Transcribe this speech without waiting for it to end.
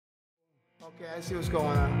Okay, I see what's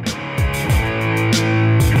going on.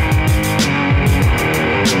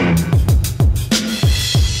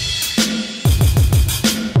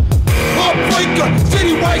 Heartbreaker,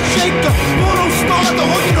 citywide shaker, mortal star, the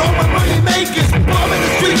hooking home with money makers. Bomb in the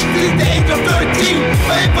streets since the age of 13.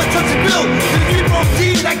 My infrastructure built, the dream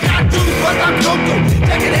routine. I got juice, but I'm local.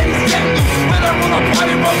 Checking any schedule. When I roll up,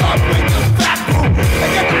 party roll up, bring the back room. I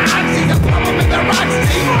got the oxy, the problem in the rock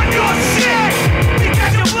scene. On your shit,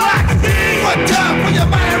 because you're black, Steve. One time for your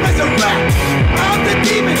mind and resurrect. I'm the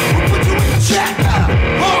demon who put you in check.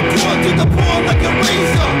 Hardcore to the poor like a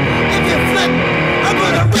razor. If you flip, I'm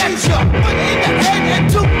gonna wreck you. One in the head and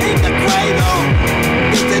two in the cradle.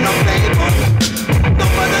 This ain't no favor. No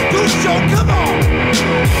mother do show, come on.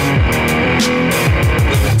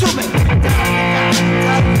 Listen to me.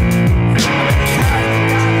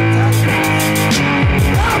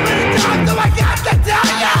 How many times do I got to tell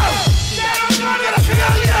you? That I'm gonna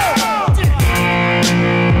kill you.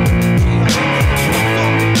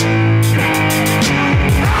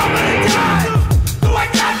 How many times do I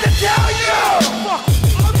got to tell you?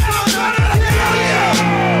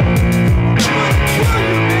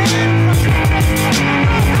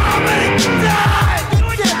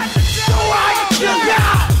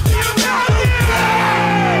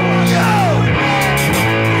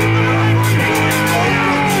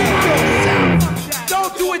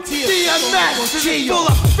 Full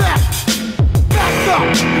of facts. Back up,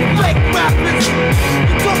 you fake rappers.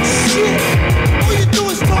 You talk shit.